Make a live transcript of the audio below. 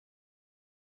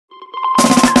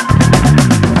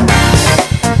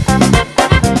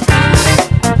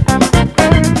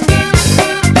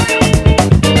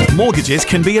Mortgages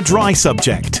can be a dry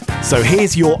subject, so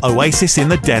here's your oasis in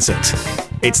the desert.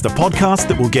 It's the podcast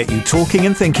that will get you talking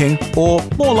and thinking, or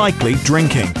more likely,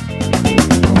 drinking.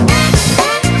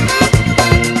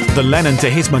 The Lennon to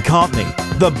his McCartney,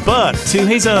 the Bert to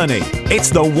his Ernie.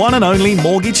 It's the one and only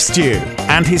Mortgage Stew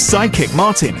and his sidekick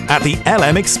Martin at the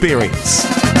LM Experience.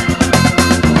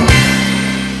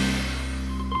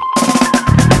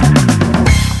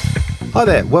 Hi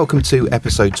there, welcome to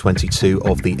episode 22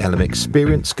 of the LM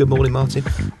Experience. Good morning, Martin.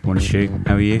 Morning, Stu.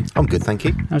 How are you? I'm good, thank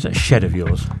you. How's that shed of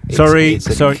yours? It's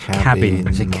cabin.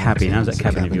 It's a cabin. How's that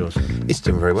cabin of yours? It's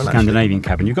doing very well, Scandinavian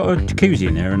cabin. You've got a jacuzzi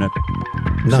in there and a...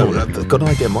 No, I've got an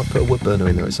idea. I might put a wood burner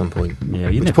in there at some point. Yeah,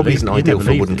 which probably isn't ideal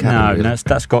for a wooden cabin. No,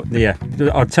 that's got... Yeah,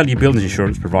 I'll tell your buildings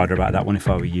insurance provider about that one if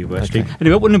I were you, Stu.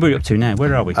 Anyway, what number are we up to now?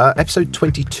 Where are we? Episode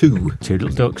 22. Two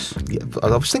little ducks. Yeah,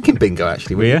 I was thinking bingo,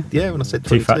 actually. Were you? Yeah, when I said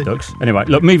 22. Two fat ducks. Anyway,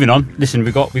 look, moving on. Listen,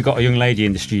 we've got a young lady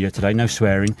in the studio today, no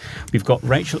swearing. We've got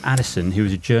Rachel Addison, who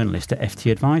is a journalist at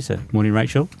FT Adviser. Morning,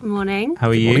 Rachel. Morning. How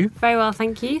are you? Very well,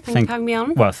 thank you. Thank you for having me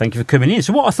on. Well, thank you for coming in.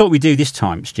 So what I thought we'd do this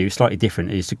time, Stu, slightly different,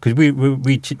 is because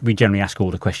we generally ask all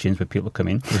the questions when people come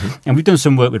in. Mm-hmm. And we've done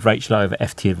some work with Rachel over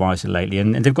FT Adviser lately,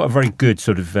 and they've got a very good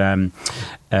sort of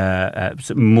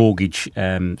mortgage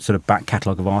sort of back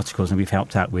catalogue of articles that we've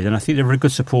helped out with, and I think they're a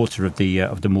good supporter of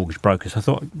the mortgage brokers. I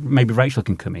thought maybe Rachel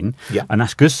can come in and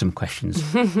ask us some questions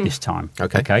this time.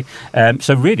 Okay.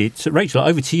 So Rachel,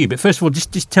 over to you. But first of all,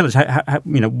 just tell us how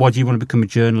why do you want to become a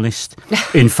journalist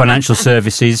in financial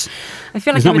services? I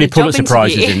feel like there's not many Pulitzer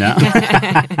prizes in that.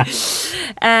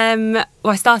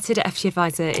 Well, I started at FT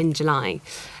Adviser in July.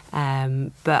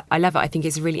 But I love it. I think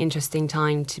it's a really interesting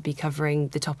time to be covering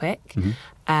the topic.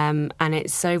 Mm-hmm. And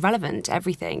it's so relevant to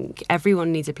everything.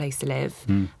 Everyone needs a place to live.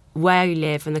 Where you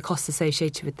live and the costs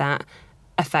associated with that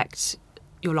affect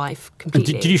your life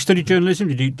completely. Did you study journalism?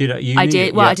 Did you do that at uni? I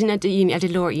did. Well, I didn't do uni. I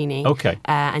did law at uni. Okay.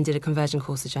 And did a conversion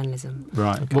course of journalism.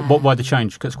 Right. Why the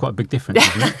change? Because it's quite a big difference,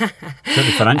 isn't it?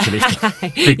 Certainly financially.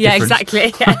 Big difference.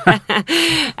 Exactly.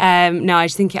 No, I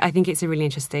think it's a really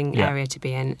interesting area to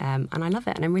be in, and I love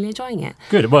it, and I'm really enjoying it.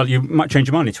 Good. Well, you might change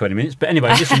your mind in 20 minutes, but anyway,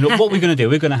 listen. Look, what we're going to do,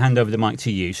 we're going to hand over the mic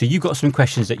to you. So you've got some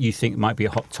questions that you think might be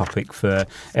a hot topic for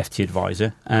FT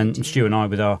Adviser, and Stu and I,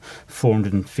 with our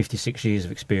 456 years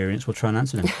of experience, will try and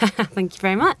answer them. Thank you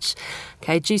very much.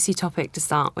 Okay, juicy topic to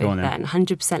start with then.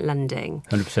 100% lending.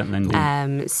 100%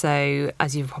 lending. So,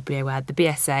 as you're probably aware, the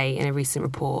BSA in a recent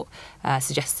report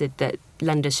suggested that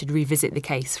lenders should revisit the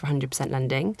case for 100%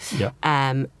 lending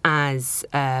as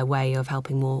a way of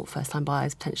helping more first-time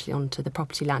buyers potentially onto the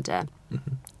property ladder.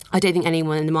 Mm-hmm. I don't think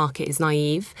anyone in the market is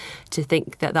naive to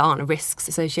think that there aren't risks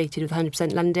associated with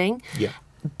 100% lending. Yeah.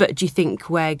 But do you think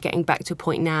we're getting back to a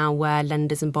point now where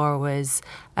lenders and borrowers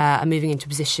are moving into a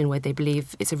position where they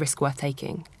believe it's a risk worth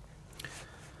taking?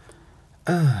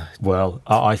 Well,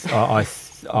 I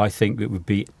think it would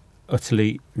be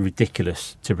utterly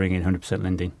ridiculous to bring in 100%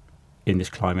 lending in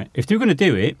this climate. If they were going to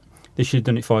do it, they should have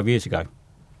done it 5 years ago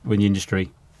when the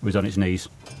industry was on its knees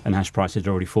and house prices had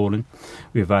already fallen.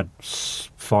 We've had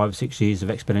 5 or 6 years of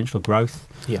exponential growth,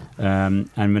 and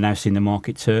we're now seeing the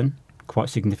market turn quite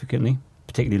significantly,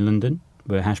 particularly in London,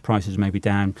 where house prices may be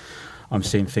down. I'm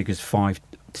seeing figures 5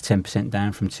 to 10%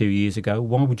 down from 2 years ago.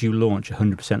 Why would you launch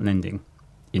 100% lending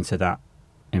into that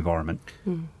environment?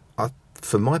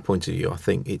 From my point of view, I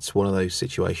think it's one of those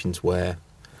situations where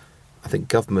I think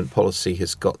government policy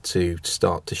has got to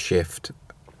start to shift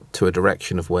to a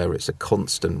direction of where it's a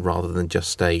constant rather than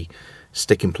just a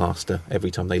sticking plaster every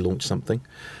time they launch something.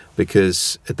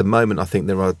 Because at the moment, I think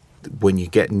when you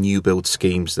get new build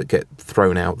schemes that get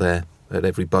thrown out there at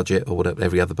every budget or whatever,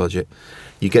 every other budget,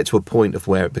 you get to a point of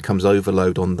where it becomes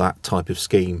overload on that type of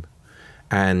scheme.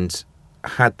 And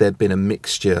had there been a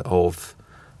mixture of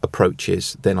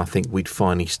approaches, then I think we'd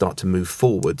finally start to move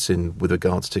forwards with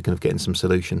regards to kind of getting some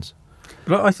solutions.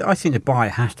 But I think the buyer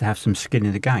has to have some skin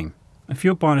in the game. If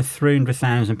you're buying a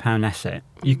 £300,000 asset,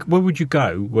 where would you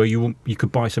go where you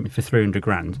could buy something for 300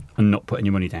 grand and not put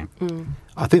any money down?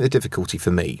 I think the difficulty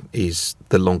for me is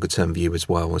the longer term view as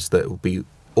well, is that it will be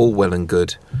all well and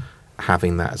good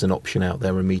having that as an option out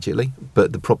there immediately.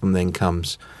 But the problem then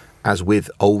comes, as with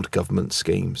old government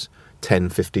schemes, 10,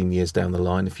 15 years down the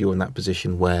line, if you're in that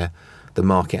position where the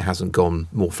market hasn't gone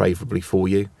more favourably for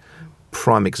you.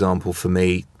 Prime example for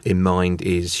me in mind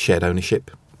is shared ownership,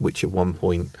 which at one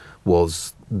point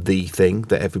was the thing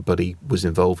that everybody was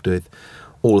involved with.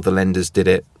 All of the lenders did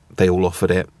it, they all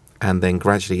offered it, and then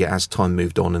gradually as time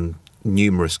moved on and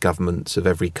numerous governments of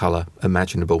every colour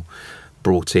imaginable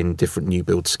brought in different new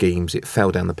build schemes, it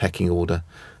fell down the pecking order.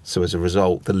 So as a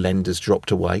result, the lenders dropped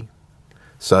away.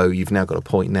 So you've now got a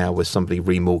point now where somebody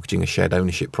remortgaging a shared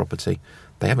ownership property,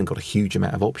 they haven't got a huge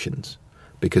amount of options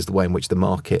because the way in which the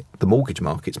mortgage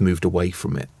market's moved away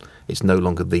from it. It's no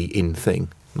longer the in thing.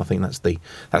 And I think that's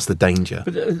the danger.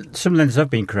 But some lenders have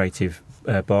been creative.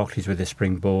 Barclays with their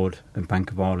Springboard and Bank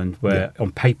of Ireland, where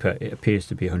on paper it appears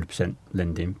to be 100%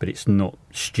 lending, but it's not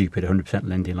stupid 100%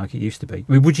 lending like it used to be.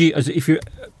 I mean, do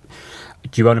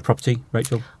you own a property,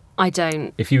 Rachel? I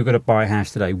don't. If you were going to buy a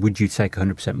house today, would you take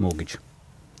 100% mortgage,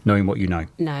 knowing what you know?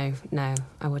 No,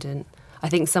 I wouldn't. I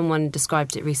think someone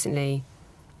described it recently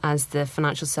as the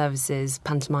financial services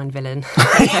pantomime villain. Boo,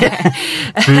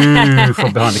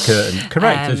 from behind the curtain.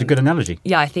 Correct, that's a good analogy.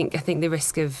 Yeah, I think the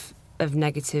risk of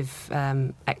negative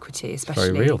equity,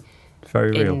 especially very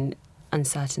real in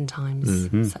uncertain times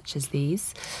such as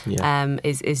these,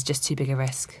 is just too big a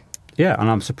risk. Yeah, and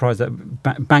I'm surprised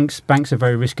that banks are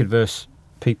very risk adverse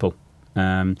people,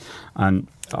 and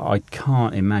I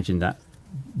can't imagine that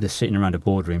they're sitting around a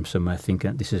boardroom somewhere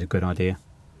thinking that this is a good idea.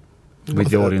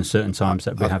 With all the uncertain times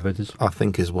that we have with us. I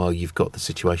think as well you've got the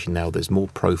situation now, there's more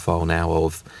profile now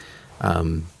of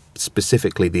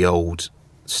specifically the old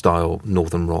style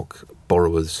Northern Rock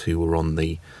borrowers who were on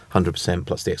the 100%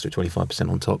 plus the extra 25%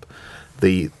 on top.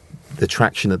 The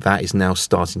traction that is now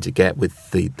starting to get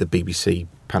with the BBC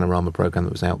Panorama programme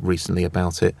that was out recently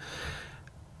about it.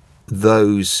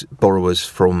 Those borrowers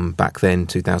from back then,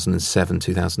 2007,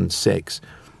 2006,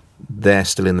 they're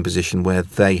still in the position where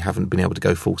they haven't been able to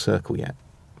go full circle yet.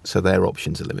 So their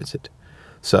options are limited.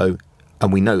 So,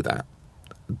 and we know that.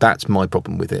 That's my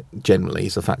problem with it generally,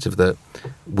 is the fact of that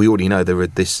we already know there are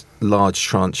this large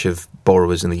tranche of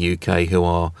borrowers in the UK who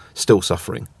are still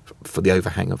suffering for the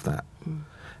overhang of that.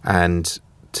 And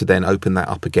to then open that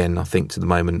up again, I think to the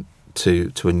moment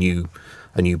to a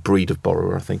new breed of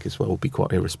borrower, I think as well would be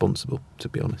quite irresponsible, to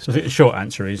be honest. So the short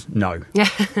answer is no.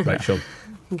 Rachel.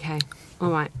 Okay,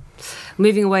 all right.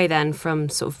 Moving away then from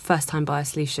sort of first-time buyer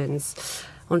solutions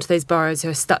onto those borrowers who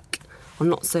are stuck on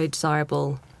not so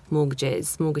desirable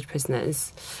mortgages, mortgage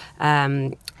prisoners.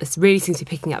 This really seems to be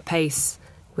picking up pace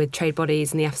with trade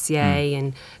bodies and the FCA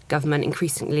and government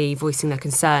increasingly voicing their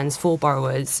concerns for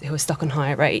borrowers who are stuck on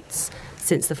higher rates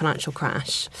since the financial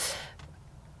crash.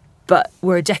 But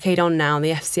we're a decade on now and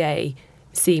the FCA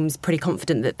seems pretty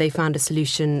confident that they found a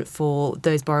solution for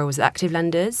those borrowers with active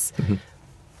lenders. Mm-hmm.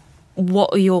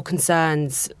 What are your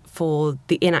concerns for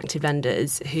the inactive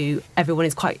lenders who everyone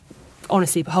is quite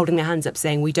honestly holding their hands up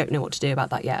saying we don't know what to do about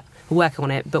that yet? We're working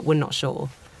on it, but we're not sure.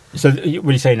 So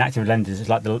when you say inactive lenders, it's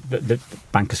like the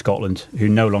Bank of Scotland who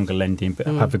no longer lending but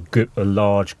have a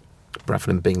large...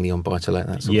 Bradford and Bingley on buy-to-let,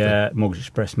 that sort of thing. Mortgage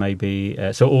Express maybe.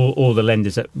 So all the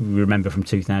lenders that we remember from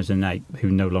 2008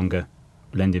 who no longer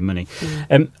lending money.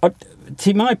 I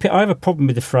have a problem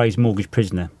with the phrase mortgage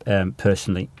prisoner,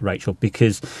 personally, Rachel,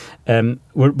 because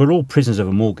we're all prisoners of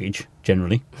a mortgage,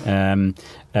 generally, and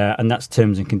that's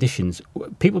terms and conditions.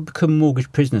 People become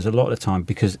mortgage prisoners a lot of the time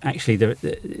because actually they're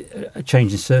a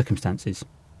change in circumstances.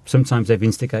 Sometimes they've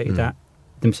instigated that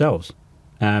themselves.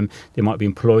 They might be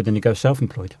employed and they go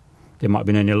self-employed. They might have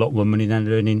been earning a lot more money than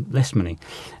they're earning less money.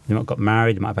 They might have got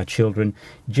married, they might have had children.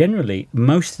 Generally,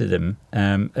 most of them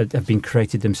have been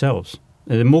created themselves.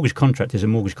 The mortgage contract is a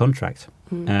mortgage contract.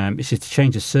 It's just a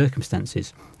change of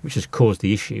circumstances which has caused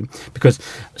the issue. Because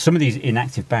some of these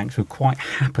inactive banks will quite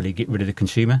happily get rid of the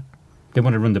consumer. They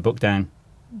want to run the book down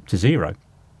to zero.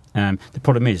 The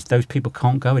problem is those people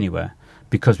can't go anywhere.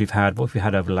 Because what have we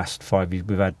had over the last 5 years?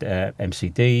 We've had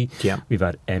MCD, we've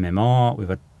had MMR, we've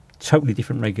had totally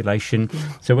different regulation.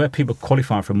 So where people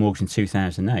qualify for a mortgage in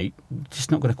 2008, just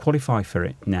not going to qualify for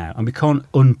it now. And we can't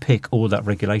unpick all that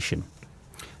regulation.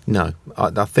 No,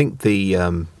 I think the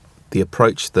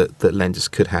approach that lenders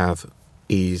could have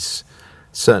is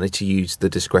certainly to use the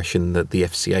discretion that the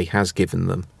FCA has given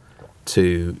them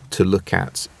to look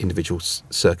at individual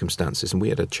circumstances. And we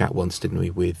had a chat once, didn't we,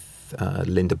 with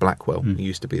Linda Blackwell, who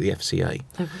used to be the FCA,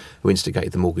 who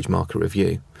instigated the mortgage market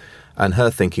review. And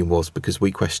her thinking was, because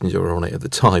we questioned her on it at the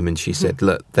time, and she said,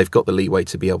 look, they've got the leeway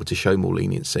to be able to show more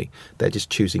leniency. They're just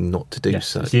choosing not to do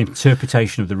so. It's the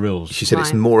interpretation of the rules. She said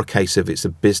it's more a case of it's a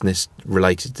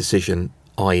business-related decision,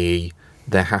 i.e.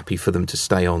 they're happy for them to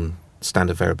stay on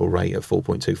standard variable rate at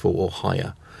 4.24 or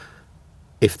higher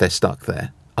if they're stuck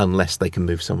there, unless they can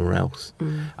move somewhere else.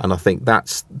 And I think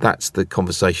that's the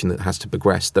conversation that has to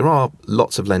progress. There are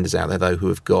lots of lenders out there, though, who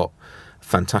have got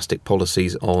fantastic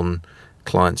policies on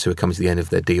clients who are coming to the end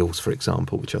of their deals, for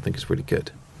example, which I think is really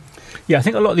good. Yeah, I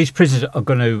think a lot of these prisoners are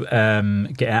going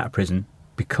to get out of prison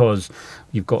because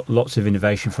you've got lots of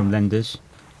innovation from lenders.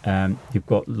 You've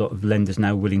got a lot of lenders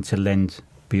now willing to lend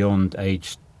beyond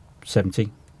age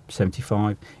 70,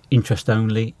 75. Interest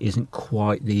only isn't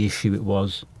quite the issue it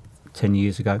was 10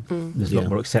 years ago. There's a lot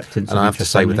more acceptance. And I have to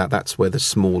say with that's where the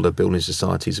smaller building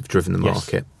societies have driven the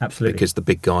market. Absolutely. Because the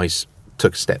big guys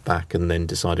took a step back and then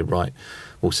decided, right,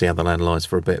 we'll see how the land lies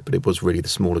for a bit. But it was really the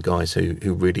smaller guys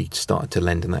who really started to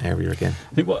lend in that area again.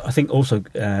 I think also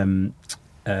the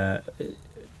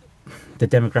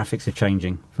demographics are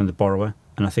changing from the borrower.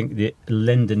 And I think the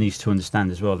lender needs to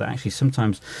understand as well that actually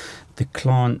sometimes the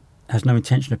client has no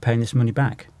intention of paying this money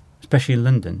back. Especially in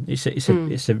London,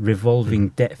 it's a revolving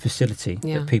debt facility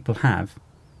that people have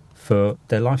for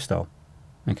their lifestyle.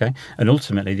 Okay, and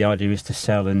ultimately the idea is to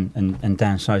sell and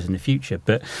downsize in the future.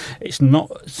 But it's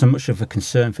not so much of a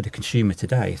concern for the consumer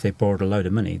today. If they borrowed a load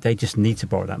of money, they just need to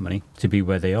borrow that money to be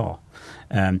where they are.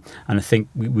 And I think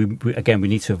we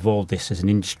need to evolve this as an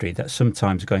industry. That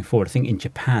sometimes going forward, I think in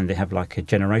Japan they have like a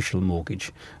generational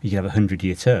mortgage. You can have a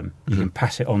 100-year term. You can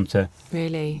pass it on to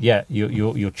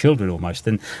your children almost.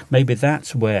 And maybe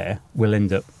that's where we'll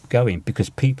end up going, because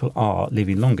people are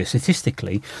living longer.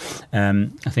 Statistically, I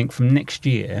think from next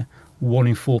year, 1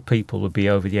 in 4 people will be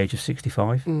over the age of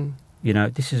 65. You know,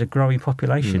 this is a growing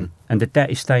population, and the debt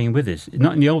is staying with us.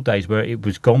 Not in the old days where it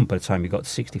was gone by the time you got to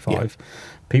 65.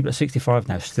 People at 65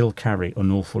 now still carry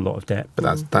an awful lot of debt.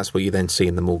 But that's what you then see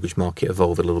in the mortgage market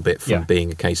evolve a little bit from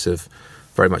being a case of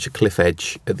very much a cliff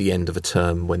edge at the end of a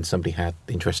term when somebody had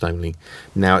interest only.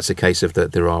 Now it's a case of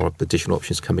that there are additional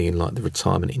options coming in, like the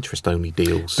retirement interest only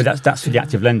deals. But that's for the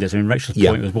active lenders. I mean, Rachel's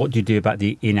point was, what do you do about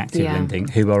the inactive lending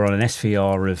who are on an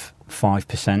SVR of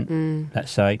 5%,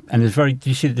 let's say? And did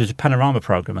you see that there's a Panorama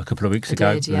programme a couple of weeks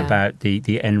ago about the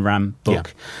NRAM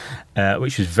book,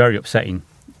 which was very upsetting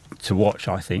to watch.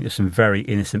 I think there's some very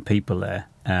innocent people there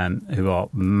who are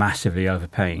massively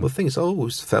overpaying. Well, the thing is, I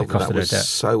always felt that was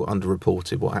so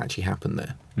underreported what actually happened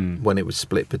there when it was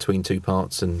split between two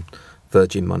parts and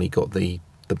Virgin Money got the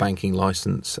banking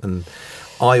licence. And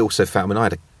I also found, I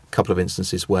had a couple of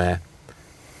instances where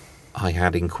I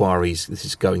had inquiries, this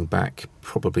is going back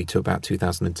probably to about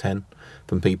 2010,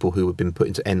 from people who had been put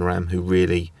into NRAM who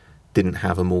really didn't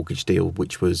have a mortgage deal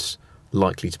which was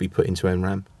likely to be put into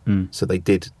NRAM. So they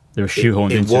did. They were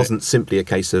shoehorned into it. It wasn't simply a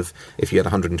case of if you had a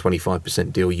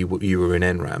 125% deal, you were in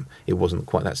NRAM. It wasn't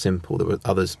quite that simple. There were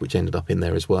others which ended up in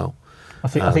there as well. I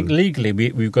think legally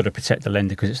we've got to protect the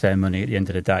lender because it's their money at the end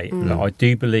of the day. Like, I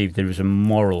do believe there is a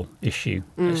moral issue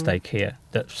at stake here,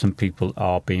 that some people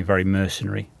are being very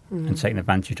mercenary and taking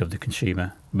advantage of the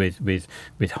consumer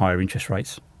with higher interest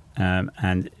rates.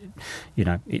 And you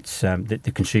know, it's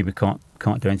the consumer can't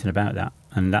do anything about that,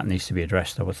 and that needs to be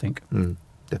addressed, I would think.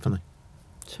 Definitely.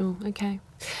 Sure, okay.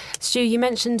 Stu, you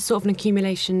mentioned sort of an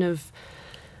accumulation of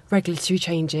regulatory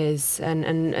changes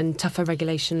and tougher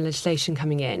regulation legislation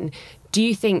coming in. Do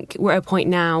you think we're at a point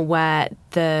now where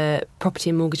the property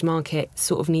and mortgage market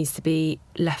sort of needs to be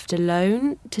left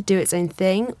alone to do its own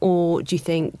thing? Or do you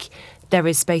think there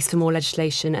is space for more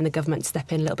legislation and the government to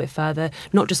step in a little bit further,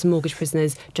 not just for mortgage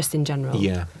prisoners, just in general?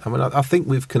 Yeah, I mean, I think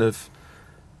we've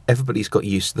everybody's got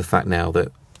used to the fact now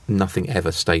that nothing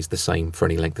ever stays the same for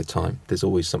any length of time. There's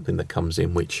always something that comes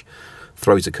in which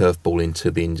throws a curveball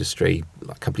into the industry.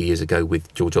 Like a couple of years ago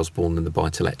with George Osborne and the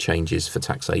buy-to-let changes for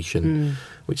taxation,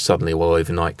 which suddenly,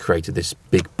 overnight created this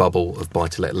big bubble of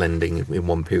buy-to-let lending in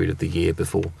one period of the year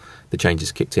before the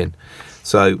changes kicked in.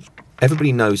 So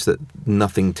everybody knows that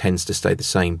nothing tends to stay the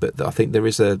same, but I think there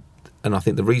is and I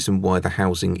think the reason why the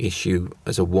housing issue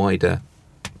as a wider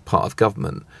part of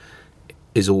government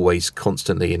is always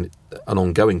constantly an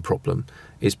ongoing problem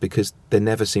is because there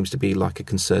never seems to be like a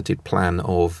concerted plan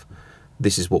of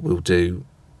this is what we'll do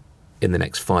in the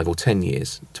next 5 or 10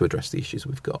 years to address the issues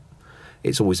we've got.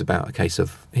 It's always about a case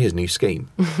of here's a new scheme,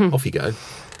 off you go.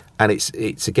 And it's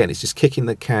just kicking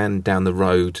the can down the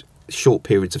road, short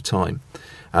periods of time.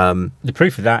 The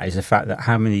proof of that is the fact that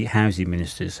how many housing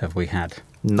ministers have we had?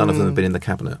 None of them have been in the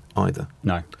cabinet either.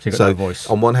 No, so you've got no voice.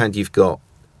 On one hand, you've got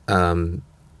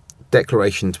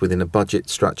declarations within a budget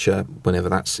structure whenever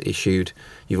that's issued.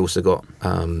 You've also got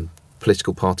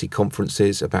political party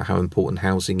conferences about how important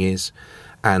housing is,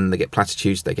 and they get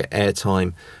platitudes, they get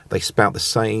airtime, they spout the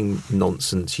same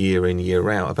nonsense year in, year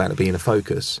out about it being a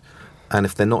focus. And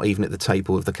if they're not even at the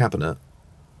table of the cabinet,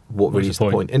 what really is the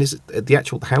point? And the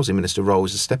actual housing minister role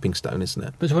is a stepping stone, isn't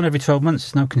it? But it's one every 12 months.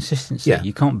 There's no consistency. Yeah.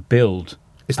 You can't build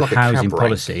a housing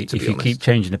policy if you keep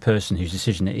changing the person whose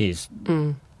decision it is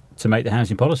to make the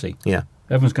housing policy. Yeah.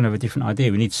 Everyone's going to have a different idea.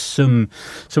 We need someone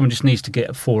just needs to get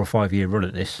a 4 or 5 year run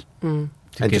at this. And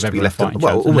just be left on,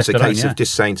 almost a case of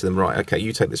just saying to them, right, okay,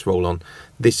 you take this role on,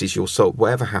 this is your sole,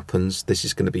 whatever happens, this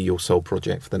is going to be your sole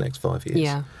project for the next 5 years.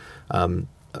 Yeah.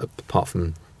 Apart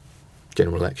from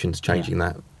general elections, changing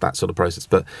that sort of process.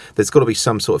 But there's got to be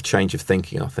some sort of change of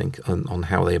thinking, I think, on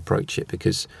how they approach it,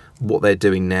 because what they're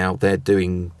doing now,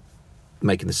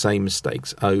 making the same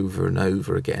mistakes over and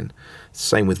over again.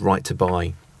 Same with right to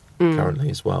buy currently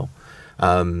as well.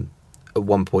 At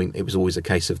one point, it was always a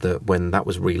case of when that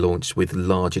was relaunched with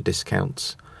larger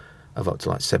discounts of up to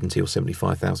like £70,000 or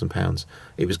 £75,000,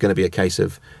 it was going to be a case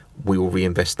of we will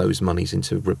reinvest those monies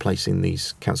into replacing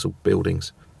these council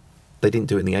buildings. They didn't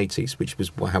do it in the 80s, which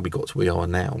was how we got to where we are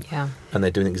now. Yeah. And they're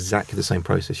doing exactly the same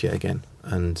process yet again.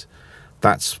 And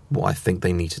that's what I think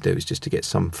they need to do, is just to get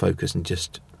some focus and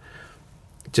just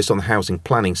on the housing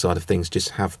planning side of things, just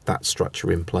have that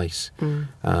structure in place.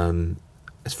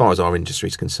 As far as our industry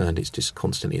is concerned, it's just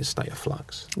constantly in a state of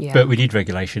flux. Yeah. But we need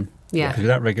regulation. Yeah. Because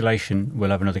without regulation,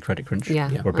 we'll have another credit crunch. Yeah,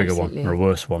 or a bigger absolutely. one, or a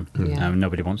worse one. Yeah.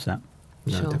 Nobody wants that.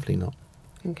 No, Sure. definitely not.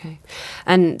 Okay.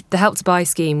 And the Help to Buy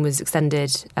scheme was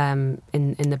extended in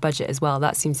the budget as well.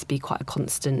 That seems to be quite a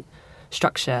constant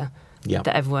structure that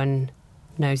everyone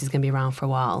knows is going to be around for a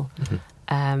while.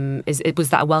 Was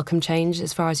that a welcome change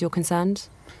as far as you're concerned?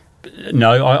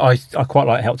 No, I quite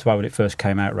like Help to Buy when it first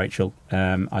came out, Rachel.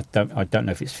 I don't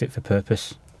know if it's fit for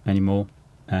purpose anymore.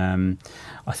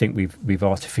 I think we've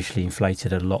artificially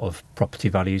inflated a lot of property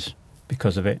values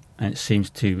because of it, and it seems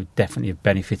to definitely have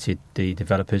benefited the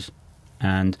developers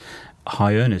and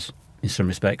high earners in some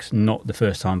respects, not the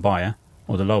first time buyer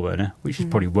or the low earner, which is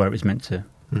probably where it was meant to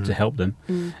help them.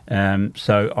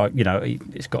 So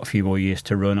it's got a few more years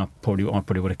to run. I probably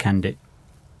would have canned it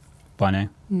by now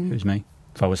if it was me.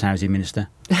 If I was housing minister,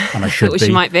 and I should Which be.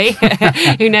 you might be.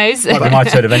 Who knows? Might be my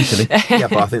turn eventually. Yeah,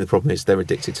 but I think the problem is they're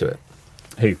addicted to it.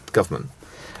 Who? Government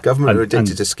are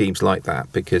addicted to schemes like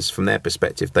that because from their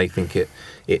perspective they think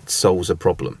it solves a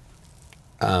problem.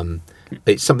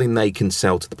 It's something they can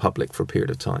sell to the public for a period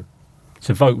of time. It's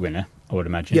a vote winner, I would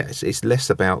imagine. Yes, it's less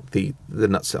about the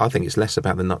nuts. I think it's less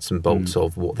about the nuts and bolts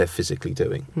of what they're physically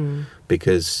doing,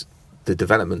 because the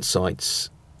development sites,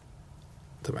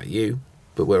 I don't know about you,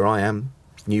 but where I am,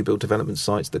 new build development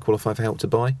sites that qualify for Help to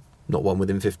Buy, not one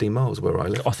within 15 miles where I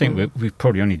live. I think we've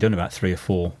probably only done about 3 or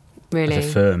 4 Really? as a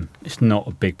firm. It's not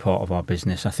a big part of our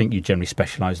business. I think you generally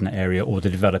specialise in that area, or the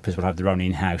developers will have their own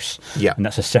in-house. Yeah, and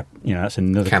that's that's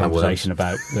another conversation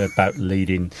about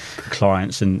leading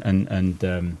clients and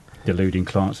deluding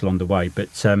clients along the way. But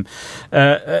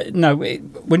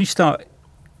when you start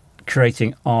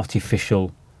creating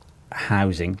artificial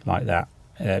housing like that,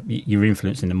 you're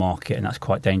influencing the market, and that's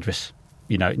quite dangerous.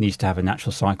 It needs to have a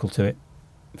natural cycle to it.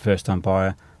 First-time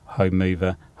buyer, home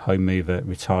mover,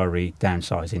 retiree,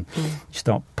 downsizing. You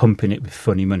start pumping it with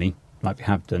funny money, like we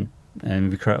have done,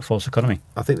 and we create a false economy.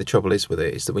 I think the trouble is with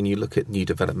it is that when you look at new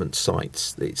development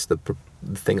sites, it's the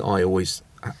thing I always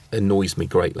annoys me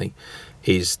greatly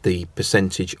is the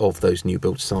percentage of those new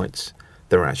build sites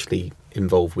that are actually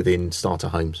involved within starter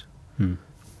homes.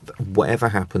 Whatever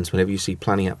happens, whenever you see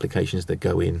planning applications that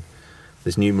go in,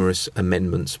 there's numerous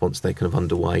amendments once they're kind of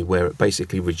underway where it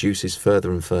basically reduces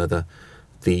further and further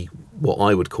what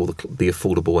I would call the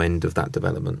affordable end of that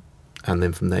development, and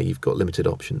then from there you've got limited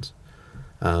options,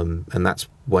 and that's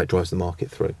why it drives the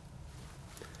market through.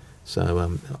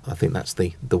 So I think that's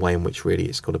the way in which really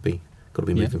it's got to be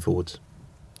moving forwards.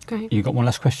 Great. You got one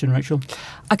last question, Rachel?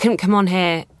 I couldn't come on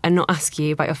here and not ask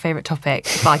you about your favourite topic,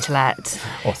 buy-to-let.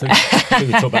 I think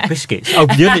we talk about biscuits. Oh,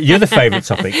 the other favourite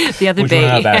topic. The other What do you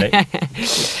want to know about B.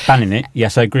 it? Banning it.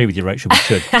 Yes, I agree with you, Rachel. We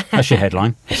should. That's your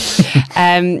headline.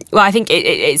 Well, I think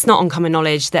it's not uncommon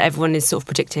knowledge that everyone is sort of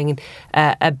predicting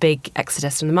a big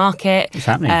exodus from the market. It's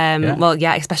happening. Well,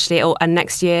 yeah, especially and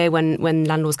next year when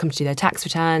landlords come to do their tax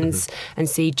returns and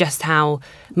see just how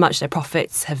much their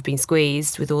profits have been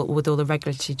squeezed with all the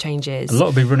regulatory changes. A lot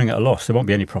will be running at a loss. There won't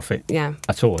be any profit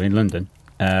at all in London.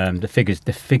 The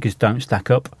figures don't stack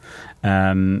up,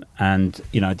 and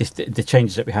the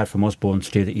changes that we had from Osborne,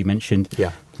 Stu, that you mentioned,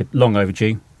 they're long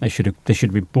overdue. They should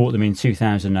have bought them in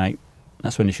 2008.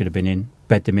 That's when they should have been in,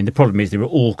 bed them in. The problem is they were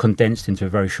all condensed into a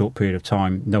very short period of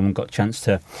time. No one got a chance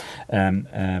to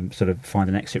sort of find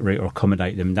an exit route or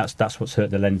accommodate them. That's what's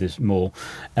hurt the lenders more.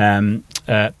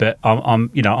 But I'm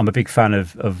a big fan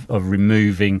of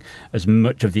removing as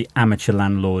much of the amateur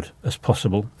landlord as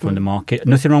possible from the market.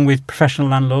 Nothing wrong with professional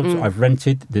landlords. I've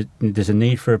rented. There's a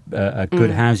need for a good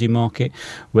housing market.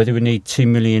 Whether we need 2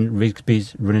 million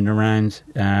Rigsbys running around,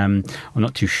 I'm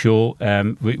not too sure.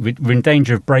 We're in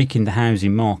danger of breaking the housing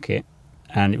market,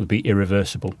 and it would be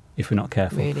irreversible if we're not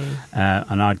careful. Really?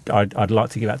 And I'd like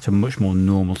to get back to a much more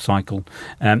normal cycle.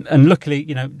 And luckily,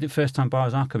 the first-time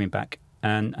buyers are coming back.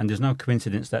 And there's no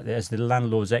coincidence that as the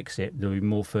landlords exit, there'll be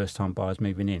more first-time buyers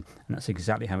moving in. And that's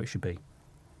exactly how it should be.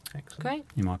 Excellent. Great.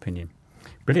 In my opinion.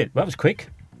 Brilliant. Well, that was quick.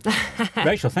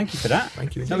 Rachel, thank you for that.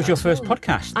 Thank you. That was your first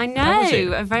podcast. I know. How was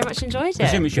it? I very much enjoyed I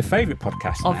presume it. it's your favourite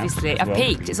podcast. Obviously, now, I've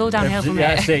peaked. It's all downhill from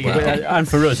yeah, here. and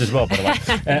for us as well, by the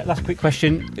way. Last quick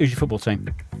question: who's your football team?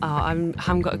 Oh, I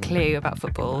haven't got a clue about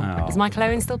football. Oh. Does Michael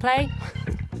Owen still play?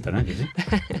 Don't know, does he?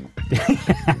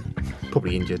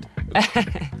 Probably injured.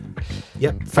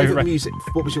 Yep. Favourite music?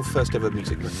 What was your first ever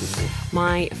music record?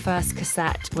 My first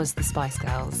cassette was the Spice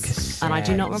Girls, and I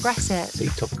do not regret it. See,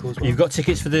 topical as well. You've got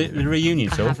tickets for the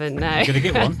reunion, I so haven't, no. You're going to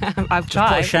get one. I've Put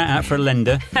tried. a shout out for a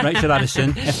lender, Rachel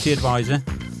Addison, FT Adviser.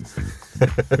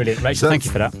 Brilliant, Rachel. Thank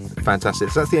you for that. Fantastic.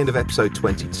 So that's the end of episode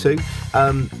 22.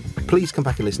 Please come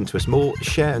back and listen to us more.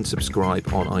 Share and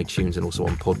subscribe on iTunes and also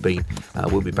on Podbean.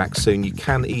 We'll be back soon. You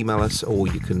can email us or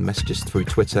you can message us through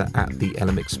Twitter at the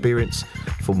LM Experience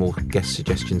for more guest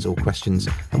suggestions or questions.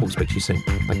 And we'll speak to you soon.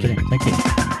 Thank you. Thank you.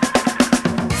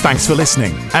 Thanks for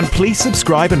listening, and please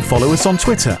subscribe and follow us on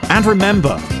Twitter. And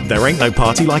remember, there ain't no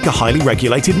party like a highly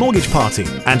regulated mortgage party,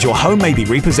 and your home may be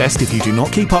repossessed if you do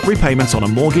not keep up repayments on a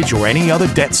mortgage or any other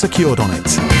debt secured on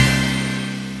it.